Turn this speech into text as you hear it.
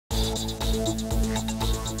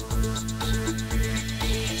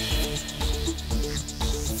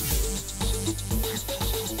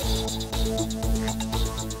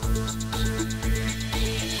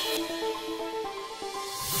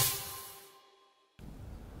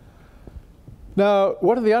Now,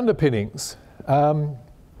 what are the underpinnings?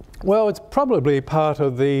 Well, it's probably part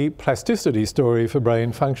of the plasticity story for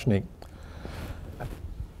brain functioning.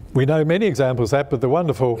 We know many examples of that, but the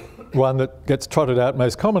wonderful one that gets trotted out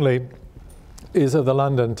most commonly is of the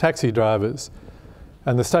London taxi drivers.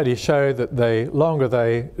 And the studies showed that the longer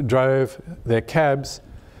they drove their cabs,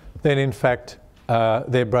 then in fact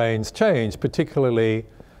their brains changed, particularly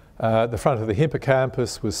the front of the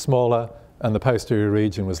hippocampus was smaller and the posterior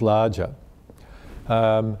region was larger.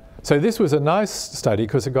 So this was a nice study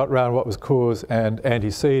because it got around what was cause and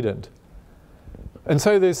antecedent. And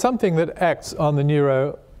so there's something that acts on the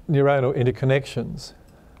neuronal interconnections.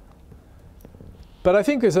 But I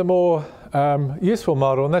think there's a more useful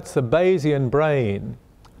model, and that's the Bayesian brain.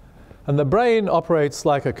 And the brain operates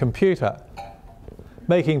like a computer,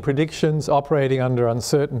 making predictions, operating under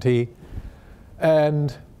uncertainty.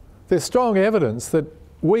 And there's strong evidence that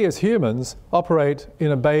we as humans operate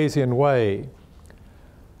in a Bayesian way,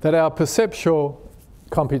 that our perceptual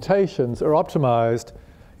computations are optimized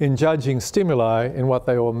in judging stimuli in what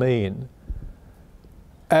they all mean.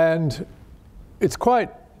 And it's quite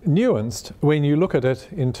nuanced when you look at it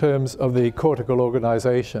in terms of the cortical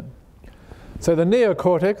organization. So the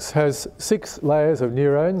neocortex has 6 layers of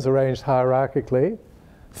neurons arranged hierarchically.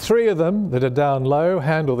 3 of them that are down low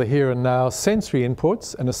handle the here and now sensory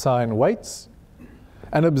inputs and assign weights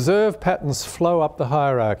and observe patterns flow up the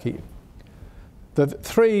hierarchy. The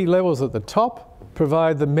 3 levels at the top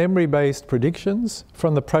provide the memory-based predictions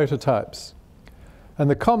from the prototypes. And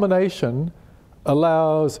the combination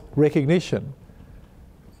allows recognition.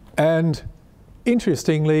 And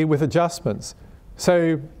interestingly, with adjustments.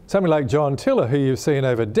 So somebody like John Tiller, who you've seen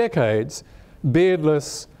over decades,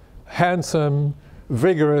 beardless, handsome,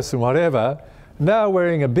 vigorous and whatever, now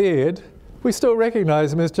wearing a beard, we still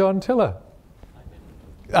recognize him as John Tiller.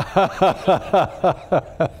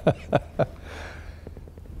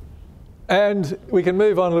 And we can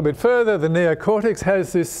move on a little bit further. The neocortex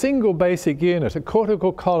has this single basic unit, a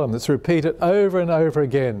cortical column that's repeated over and over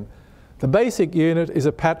again. The basic unit is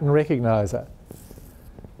a pattern recognizer.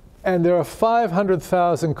 And there are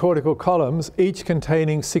 500,000 cortical columns, each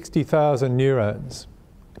containing 60,000 neurons.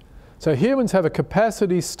 So humans have a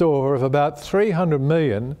capacity store of about 300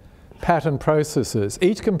 million pattern processors,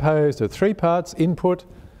 each composed of 3 parts: input,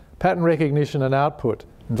 pattern recognition and output,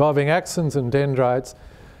 involving axons and dendrites.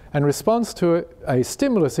 And response to a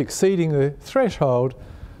stimulus exceeding the threshold,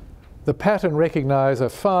 the pattern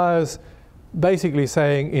recognizer fires, basically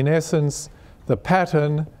saying, in essence, the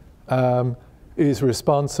pattern is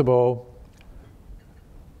responsible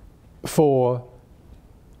for,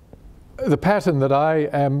 the pattern that I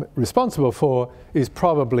am responsible for is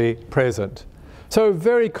probably present. So a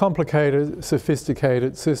very complicated,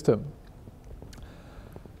 sophisticated system.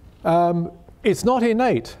 It's not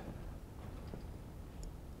innate.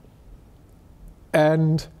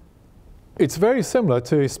 And it's very similar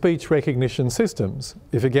to speech recognition systems,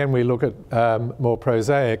 if again we look at more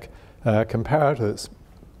prosaic comparators.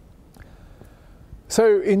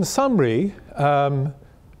 So in summary,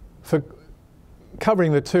 for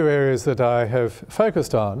covering the 2 areas that I have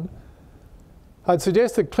focused on, I'd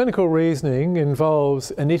suggest that clinical reasoning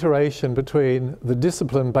involves an iteration between the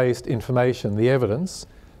discipline-based information, the evidence,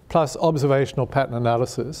 plus observational pattern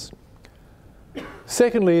analysis.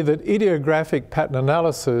 Secondly, that ideographic pattern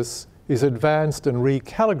analysis is advanced and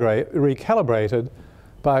recalibrated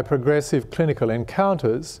by progressive clinical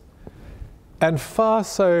encounters, and far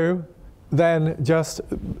so than just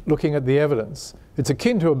looking at the evidence. It's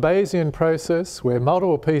akin to a Bayesian process where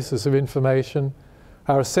multiple pieces of information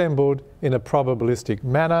are assembled in a probabilistic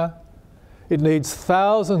manner. It needs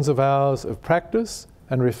thousands of hours of practice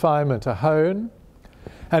and refinement to hone.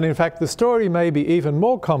 And in fact, the story may be even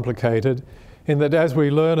more complicated in that as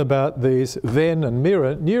we learn about these Venn and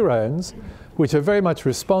mirror neurons, which are very much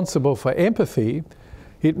responsible for empathy,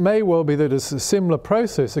 it may well be that it's a similar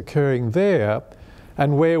process occurring there,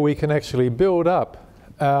 and where we can actually build up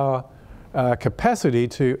our capacity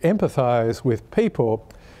to empathize with people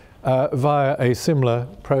via a similar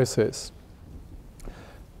process.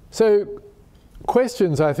 So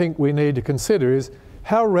questions I think we need to consider is,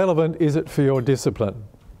 how relevant is it for your discipline?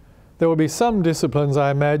 There will be some disciplines, I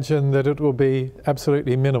imagine, that it will be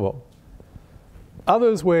absolutely minimal.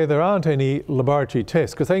 Others where there aren't any laboratory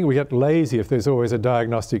tests, because I think we get lazy if there's always a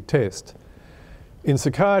diagnostic test. In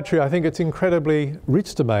psychiatry, I think it's an incredibly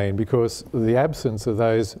rich domain because of the absence of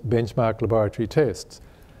those benchmark laboratory tests.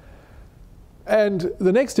 And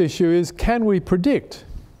the next issue is, can we predict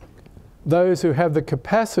those who have the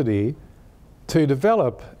capacity to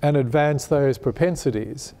develop and advance those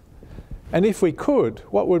propensities? And if we could,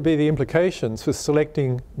 what would be the implications for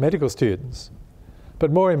selecting medical students?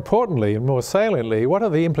 But more importantly and more saliently, what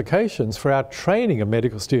are the implications for our training of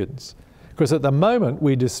medical students? Because at the moment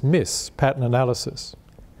we dismiss pattern analysis.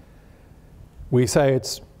 We say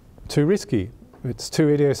it's too risky, it's too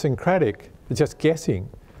idiosyncratic, it's just guessing,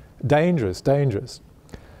 dangerous, dangerous.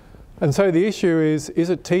 And so the issue is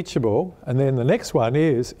it teachable? And then the next one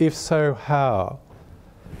is, if so, how?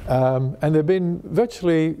 And there have been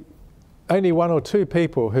virtually only one or two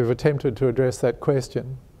people who've attempted to address that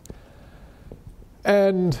question.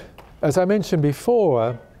 And as I mentioned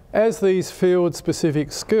before, as these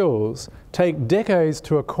field-specific skills take decades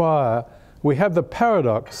to acquire, we have the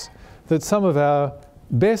paradox that some of our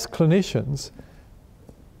best clinicians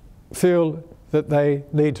feel that they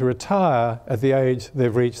need to retire at the age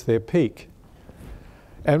they've reached their peak.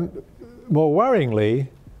 And more worryingly,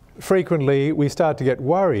 frequently we start to get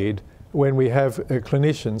worried when we have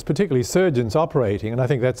clinicians, particularly surgeons, operating, and I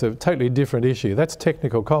think that's a totally different issue. That's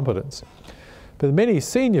technical competence. But many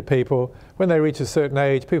senior people, when they reach a certain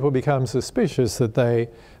age, people become suspicious that they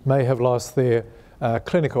may have lost their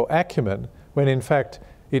clinical acumen, when in fact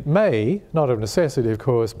it may, not of necessity of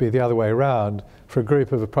course, be the other way around for a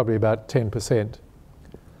group of probably about 10%.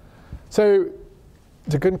 So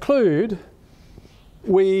to conclude,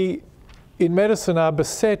 we in medicine are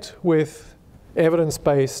beset with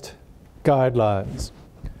evidence-based guidelines.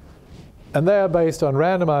 And they are based on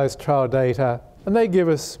randomized trial data, and they give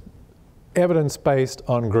us evidence based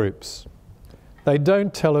on groups. They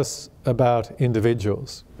don't tell us about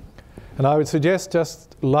individuals. And I would suggest,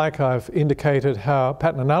 just like I've indicated how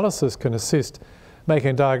pattern analysis can assist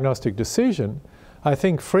making a diagnostic decision, I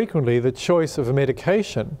think frequently the choice of a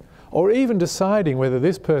medication, or even deciding whether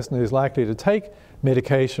this person is likely to take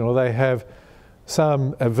medication or they have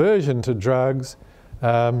some aversion to drugs,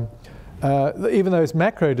 even those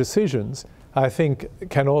macro decisions, I think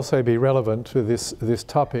can also be relevant to this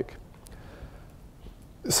topic.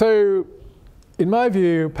 So, in my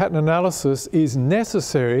view, pattern analysis is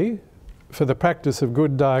necessary for the practice of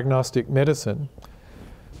good diagnostic medicine,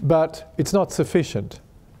 but it's not sufficient.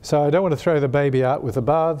 So I don't want to throw the baby out with the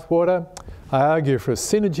bathwater. I argue for a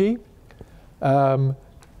synergy, but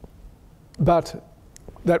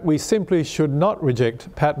that we simply should not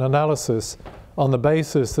reject pattern analysis on the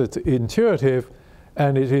basis that it's intuitive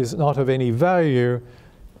and it is not of any value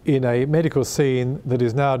in a medical scene that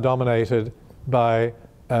is now dominated by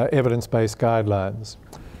evidence-based guidelines.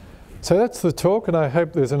 So that's the talk, and I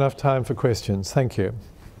hope there's enough time for questions. Thank you.